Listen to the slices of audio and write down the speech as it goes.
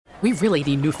We really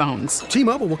need new phones.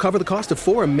 T-Mobile will cover the cost of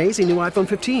 4 amazing new iPhone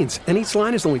 15s, and each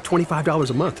line is only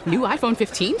 $25 a month. New iPhone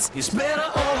 15s? It's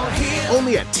better over here.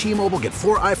 Only at T-Mobile, get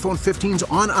 4 iPhone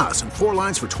 15s on us and 4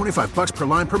 lines for $25 per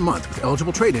line per month with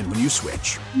eligible trade-in when you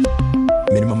switch.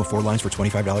 Minimum of 4 lines for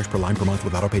 $25 per line per month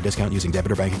with autopay discount using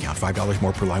debit or bank account. $5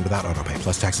 more per line without autopay,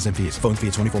 plus taxes and fees. Phone fee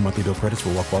at 24 monthly bill credits for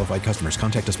well-qualified customers.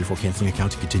 Contact us before canceling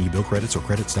account to continue bill credits or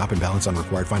credit stop and balance on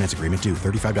required finance agreement due.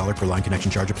 $35 per line connection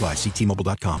charge applies. See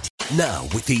T-Mobile.com. Now,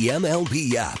 with the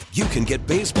MLB app, you can get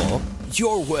baseball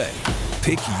your way.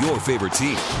 Pick your favorite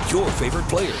team, your favorite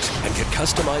players, and get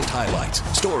customized highlights,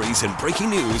 stories, and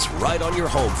breaking news right on your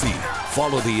home feed.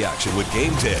 Follow the action with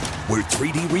Game Day, where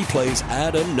 3D replays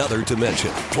add another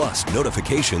dimension. Plus,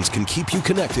 notifications can keep you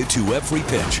connected to every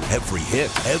pitch, every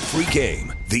hit, every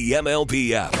game. The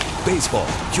MLB app. Baseball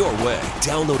your way.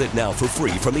 Download it now for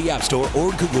free from the App Store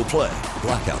or Google Play.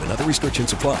 Blackout and other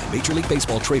restrictions apply. Major League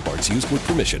Baseball trademarks used with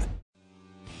permission.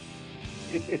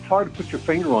 It's hard to put your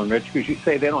finger on, Rich, because you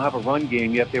say they don't have a run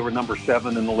game, yet they were number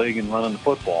 7 in the league in running the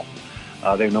football.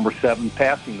 They were number 7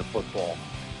 passing the football.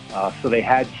 So they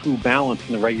had true balance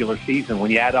in the regular season.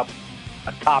 When you add up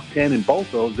a top 10 in both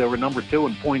those, they were number 2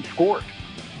 in points scored.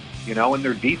 You know, and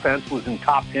their defense was in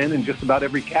top 10 in just about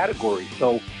every category.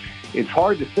 So it's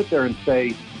hard to sit there and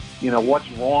say, you know,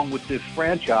 what's wrong with this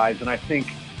franchise? And I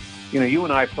think, you know, you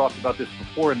and I have talked about this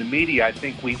before in the media. I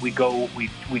think we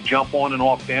jump on and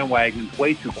off bandwagons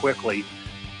way too quickly.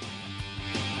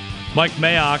 Mike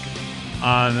Mayock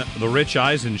on the Rich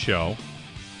Eisen Show.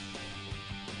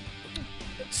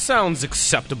 Sounds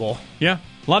acceptable. Yeah,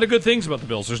 a lot of good things about the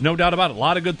Bills. There's no doubt about it. A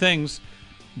lot of good things,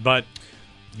 but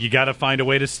you got to find a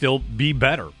way to still be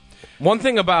better. One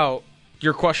thing about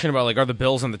your question about, like, are the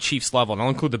Bills on the Chiefs level, and I'll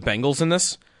include the Bengals in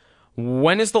this.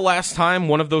 When is the last time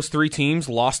one of those 3 teams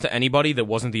lost to anybody that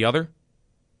wasn't the other?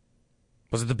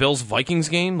 Was it the Bills-Vikings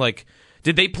game? Like,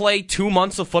 did they play 2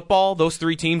 months of football, those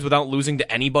 3 teams, without losing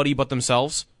to anybody but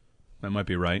themselves? That might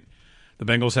be right. The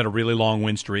Bengals had a really long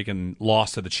win streak and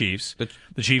lost to the Chiefs.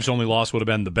 The Chiefs' only loss would have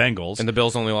been the Bengals. And the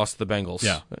Bills only lost to the Bengals.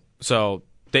 Yeah. So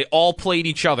they all played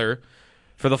each other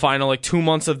for the final, 2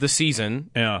 months of the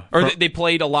season. Yeah. Or they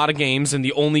played a lot of games, and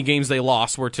the only games they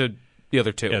lost were to the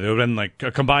other 2. Yeah, they would have been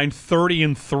a combined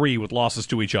 30-3 with losses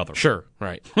to each other. Sure,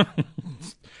 right.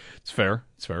 It's fair.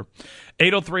 It's fair.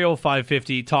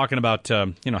 803-0550, talking about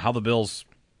how the Bills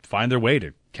find their way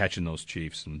to catching those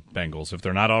Chiefs and Bengals if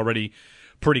they're not already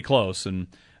pretty close. And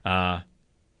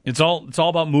it's all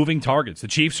about moving targets. The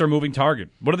Chiefs are a moving target.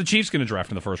 What are the Chiefs going to draft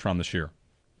in the first round this year?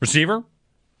 Receiver?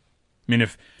 I mean,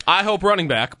 I hope running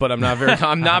back, but I'm not very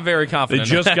confident.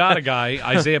 They just got a guy,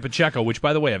 Isaiah Pacheco, which,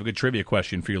 by the way, I have a good trivia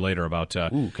question for you later about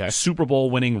Super Bowl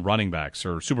winning running backs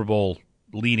or Super Bowl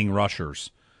leading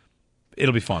rushers.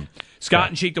 It'll be fun. Scott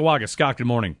and Cheektowaga. Scott, good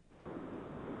morning.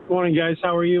 Morning, guys.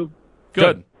 How are you?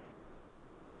 Good.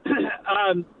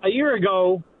 A year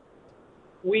ago,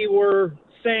 we were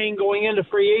saying going into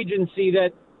free agency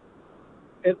that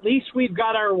at least we've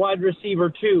got our wide receiver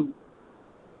 2.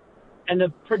 And the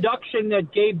production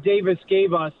that Gabe Davis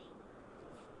gave us,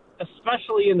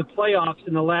 especially in the playoffs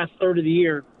in the last third of the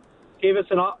year, gave us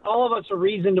all of us a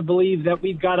reason to believe that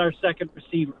we've got our second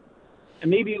receiver.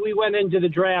 And maybe we went into the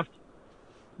draft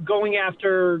going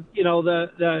after,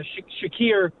 the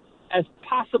Shakir as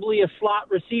possibly a slot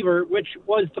receiver, which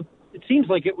it seems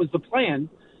like it was the plan.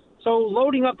 So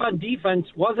loading up on defense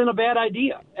wasn't a bad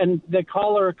idea. And the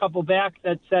caller a couple back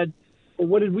that said, well,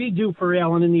 what did we do for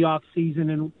Allen in the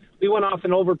offseason? And we went off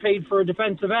and overpaid for a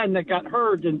defensive end that got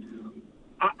hurt. And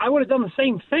I would have done the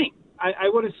same thing. I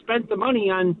would have spent the money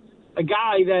on a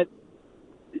guy that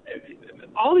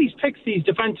all these picks, these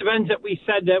defensive ends that we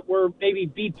said that were maybe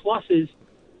B pluses,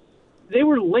 they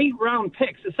were late round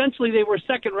picks. Essentially, they were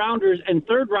second rounders and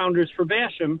third rounders for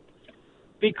Basham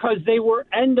because they were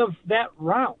end of that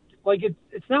round. Like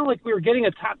it's not like we were getting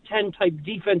a top 10 type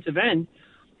defensive end.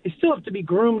 You still have to be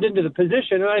groomed into the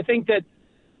position. And I think that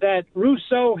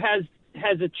Rousseau has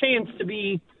a chance to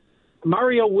be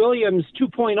Mario Williams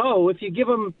 2.0 if you give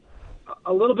him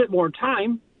a little bit more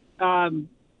time. And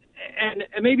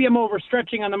maybe I'm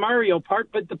overstretching on the Mario part,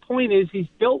 but the point is he's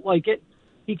built like it.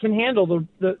 He can handle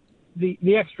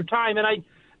the extra time. And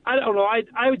I don't know.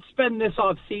 I would spend this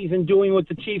off season doing what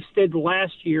the Chiefs did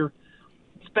last year,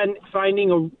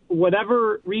 finding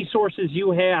whatever resources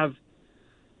you have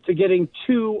to getting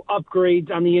 2 upgrades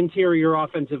on the interior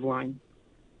offensive line.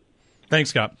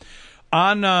 Thanks, Scott.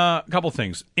 On a couple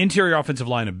things. Interior offensive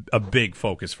line, a big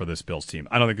focus for this Bills team.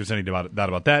 I don't think there's any doubt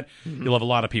about that. Mm-hmm. You'll have a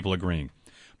lot of people agreeing.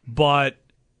 But,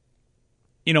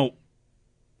 a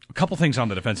couple things on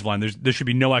the defensive line. There should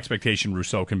be no expectation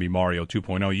Rousseau can be Mario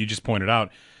 2.0. You just pointed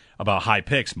out about high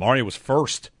picks. Mario was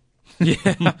first.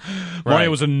 Yeah, Mario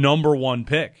was a number 1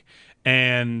 pick,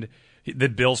 and the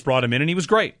Bills brought him in, and he was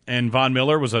great. And Von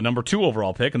Miller was a number 2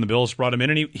 overall pick, and the Bills brought him in,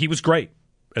 and he was great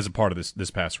as a part of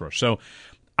this pass rush. So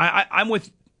I'm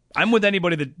with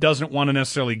anybody that doesn't want to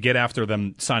necessarily get after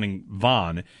them signing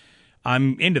Von.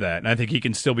 I'm into that, and I think he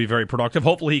can still be very productive.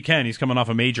 Hopefully he can. He's coming off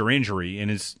a major injury,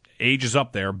 and his age is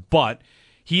up there, but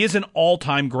he is an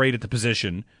all-time great at the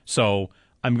position, so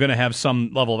I'm going to have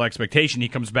some level of expectation he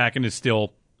comes back and is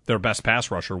still their best pass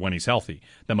rusher when he's healthy.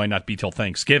 That might not be till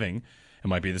Thanksgiving. It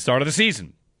might be the start of the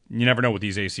season. You never know with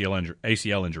these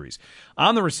ACL injuries.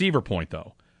 On the receiver point,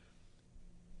 though,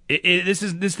 this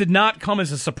did not come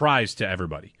as a surprise to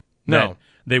everybody. No.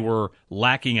 They were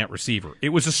lacking at receiver. It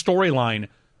was a storyline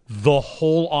the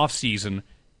whole offseason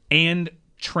and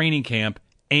training camp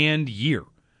and year.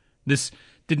 This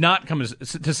did not come as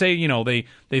to say,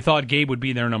 they thought Gabe would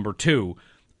be their number 2.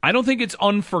 I don't think it's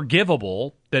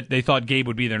unforgivable that they thought Gabe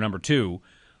would be their number 2,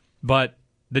 but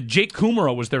the Jake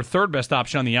Kumerow was their third best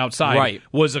option on the outside. Right.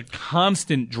 Was a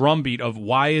constant drumbeat of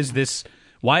why is this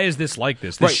like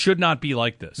this? This should not be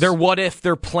like this. Their what if,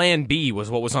 their plan B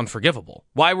was what was unforgivable.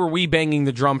 Why were we banging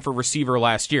the drum for receiver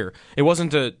last year? It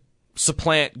wasn't to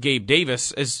supplant Gabe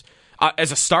Davis as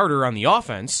a starter on the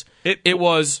offense. It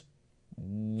was,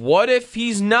 what if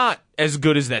he's not as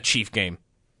good as that Chief game?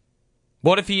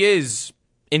 What if he is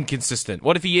inconsistent?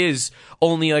 What if he is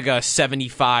only like a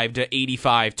 75 to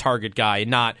 85 target guy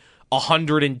and not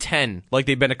 110 like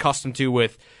they've been accustomed to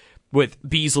with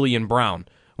Beasley and Brown?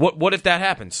 What if that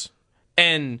happens?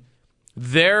 And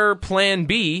their plan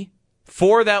B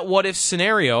for that what if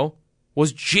scenario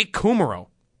was Jake Kumerow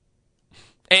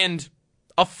and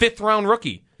a 5th-round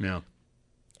rookie. Yeah.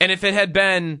 And if it had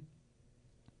been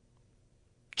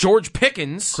George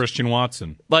Pickens, Christian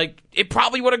Watson, it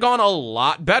probably would have gone a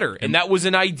lot better. And that was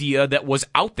an idea that was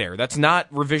out there. That's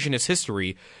not revisionist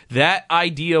history. That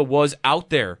idea was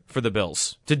out there for the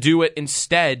Bills to do it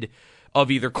instead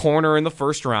of either corner in the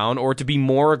first round or to be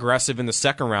more aggressive in the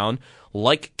second round,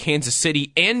 like Kansas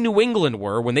City and New England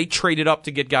were when they traded up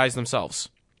to get guys themselves.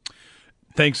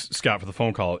 Thanks, Scott, for the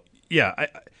phone call. Yeah,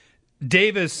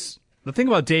 Davis. The thing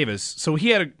about Davis, so he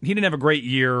didn't have a great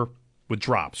year with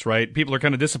drops, right? People are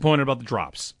kind of disappointed about the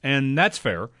drops, and that's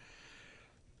fair.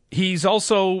 He's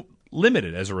also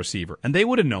limited as a receiver, and they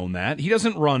would have known that. He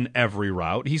doesn't run every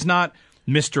route. He's not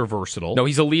Mr. Versatile. No,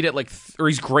 he's elite at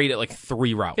he's great at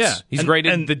 3 routes. Yeah, he's great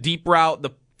at the deep route,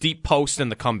 the deep post,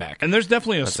 and the comeback. And there's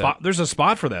definitely a spot. There's a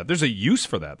spot for that. There's a use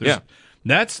for that.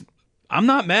 I'm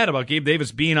not mad about Gabe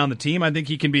Davis being on the team. I think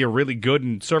he can be a really good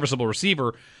and serviceable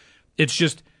receiver. It's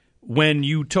just when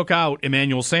you took out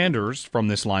Emmanuel Sanders from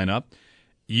this lineup,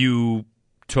 you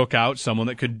took out someone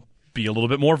that could be a little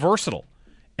bit more versatile.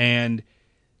 And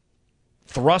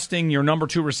thrusting your number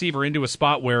 2 receiver into a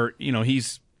spot where,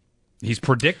 he's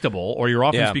predictable or your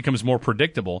offense becomes more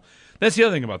predictable. That's the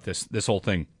other thing about this whole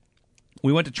thing.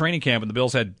 We went to training camp and the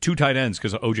Bills had 2 tight ends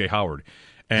because of O.J. Howard.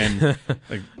 And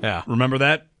remember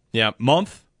that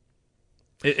month?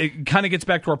 It kind of gets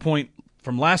back to our point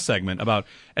from last segment about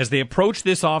as they approach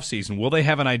this offseason, will they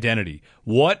have an identity?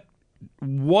 What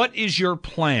is your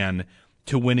plan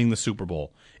to winning the Super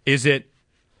Bowl? Is it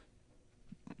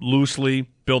loosely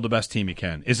build the best team you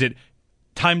can? Is it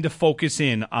time to focus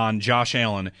in on Josh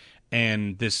Allen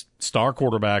and this star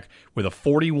quarterback with a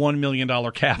 $41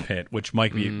 million cap hit, which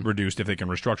might be reduced if they can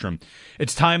restructure him?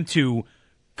 It's time to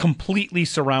completely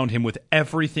surround him with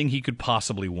everything he could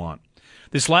possibly want.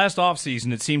 This last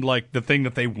offseason, it seemed like the thing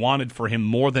that they wanted for him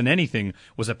more than anything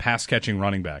was a pass-catching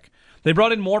running back. They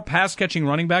brought in more pass-catching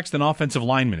running backs than offensive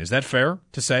linemen. Is that fair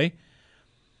to say?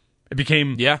 It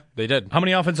became... Yeah, they did. How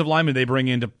many offensive linemen did they bring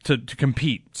in to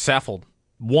compete? Saffold.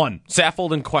 1.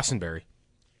 Saffold and Quessenberry.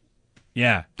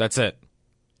 Yeah. That's it.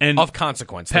 And of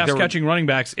consequence. Pass-catching running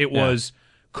backs, it was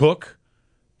Cook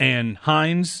and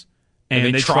Hines...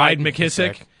 And they tried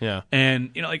McKissick. Yeah.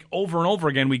 And, over and over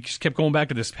again, we just kept going back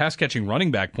to this pass-catching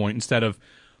running back point instead of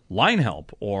line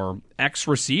help or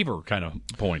X-receiver kind of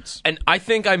points. And I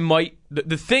think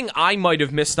the thing I might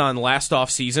have missed on last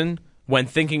offseason when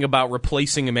thinking about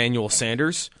replacing Emmanuel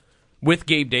Sanders with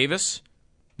Gabe Davis,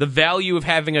 the value of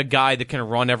having a guy that can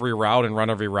run every route and run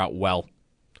every route well.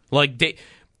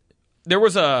 There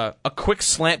was a quick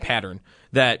slant pattern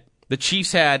that the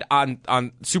Chiefs had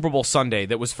on Super Bowl Sunday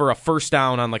that was for a first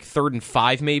down on 3rd and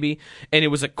 5 maybe, and it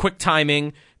was a quick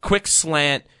timing, quick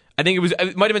slant. I think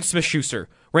it might have been Smith-Schuster.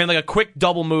 Ran a quick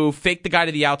double move, faked the guy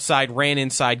to the outside, ran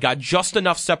inside, got just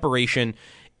enough separation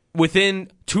within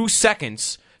 2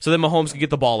 seconds so that Mahomes could get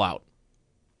the ball out.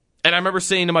 And I remember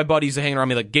saying to my buddies hanging around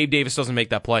me, Gabe Davis doesn't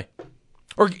make that play.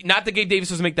 Or not that Gabe Davis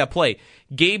doesn't make that play.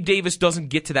 Gabe Davis doesn't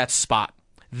get to that spot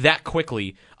that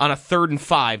quickly on a 3rd and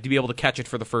 5 to be able to catch it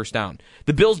for the first down.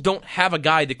 The Bills don't have a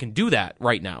guy that can do that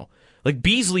right now. Like,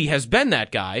 Beasley has been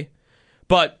that guy,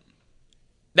 but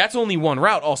that's only one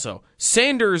route also.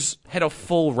 Sanders had a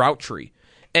full route tree,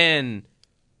 and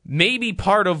maybe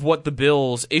part of what the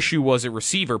Bills' issue was at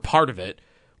receiver, part of it,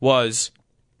 was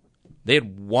they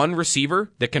had one receiver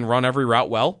that can run every route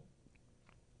well.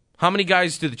 How many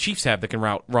guys do the Chiefs have that can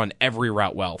run every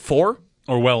route well? 4?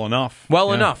 Or well enough.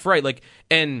 Well enough, right. Like,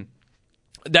 and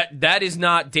that is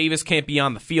not Davis can't be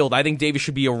on the field. I think Davis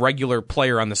should be a regular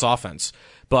player on this offense.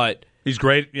 But he's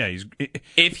great. Yeah,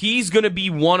 if he's going to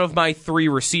be one of my 3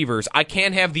 receivers, I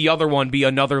can't have the other one be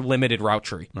another limited route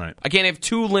tree. Right. I can't have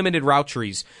 2 limited route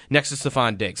trees next to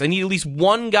Stephon Diggs. I need at least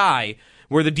one guy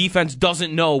where the defense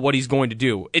doesn't know what he's going to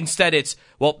do. Instead, it's,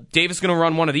 well, Davis is going to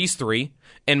run one of these 3,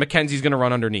 and McKenzie's going to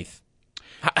run underneath.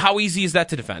 How easy is that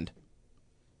to defend?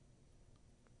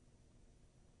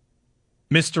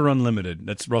 Mr. Unlimited.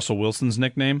 That's Russell Wilson's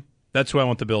nickname. That's who I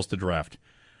want the Bills to draft.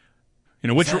 You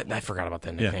know, I forgot about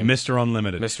that nickname. Yeah, Mr.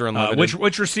 Unlimited. Mr. Unlimited.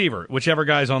 Which receiver? Whichever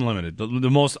guy's unlimited. The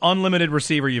most unlimited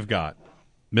receiver you've got.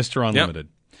 Mr. Unlimited.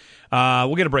 Yep.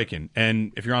 We'll get a break in.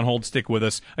 And if you're on hold, stick with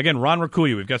us. Again, Ron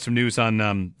Raccuia, we've got some news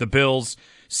on the Bills'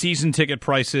 season ticket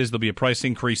prices. There'll be a price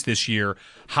increase this year.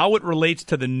 How it relates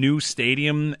to the new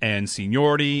stadium and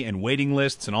seniority and waiting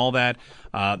lists and all that,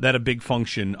 that a big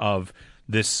function of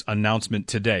this announcement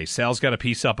today. Sal's got a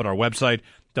piece up at our website,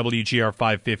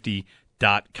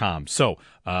 WGR550.com. So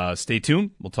stay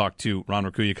tuned. We'll talk to Ron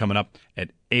Raccuia coming up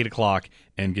at 8 o'clock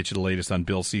and get you the latest on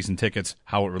Bills season tickets,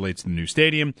 how it relates to the new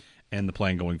stadium, and the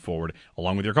plan going forward,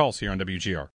 along with your calls here on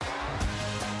WGR.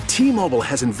 T-Mobile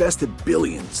has invested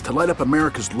billions to light up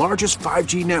America's largest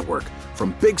 5G network,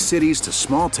 from big cities to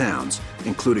small towns,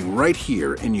 including right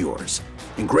here in yours.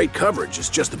 And great coverage is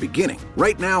just the beginning.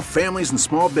 Right now, families and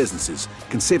small businesses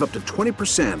can save up to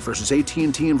 20% versus AT&T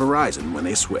and Verizon when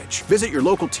they switch. Visit your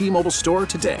local T-Mobile store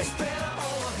today.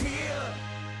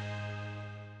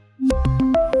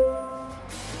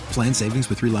 Plan savings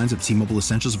with 3 lines of T-Mobile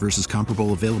Essentials versus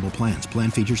comparable available plans.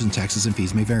 Plan features and taxes and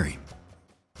fees may vary.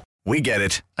 We get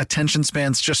it. Attention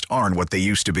spans just aren't what they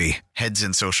used to be. Heads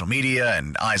in social media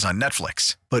and eyes on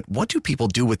Netflix. But what do people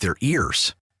do with their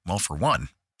ears? Well, for one,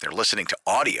 they're listening to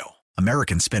audio.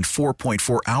 Americans spend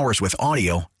 4.4 hours with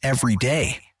audio every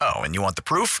day. Oh, and you want the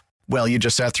proof? Well, you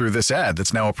just sat through this ad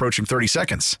that's now approaching 30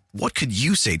 seconds. What could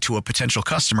you say to a potential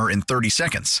customer in 30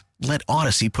 seconds? Let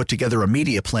Odyssey put together a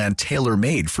media plan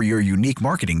tailor-made for your unique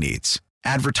marketing needs.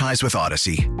 Advertise with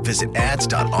Odyssey. Visit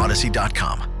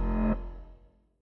ads.odyssey.com.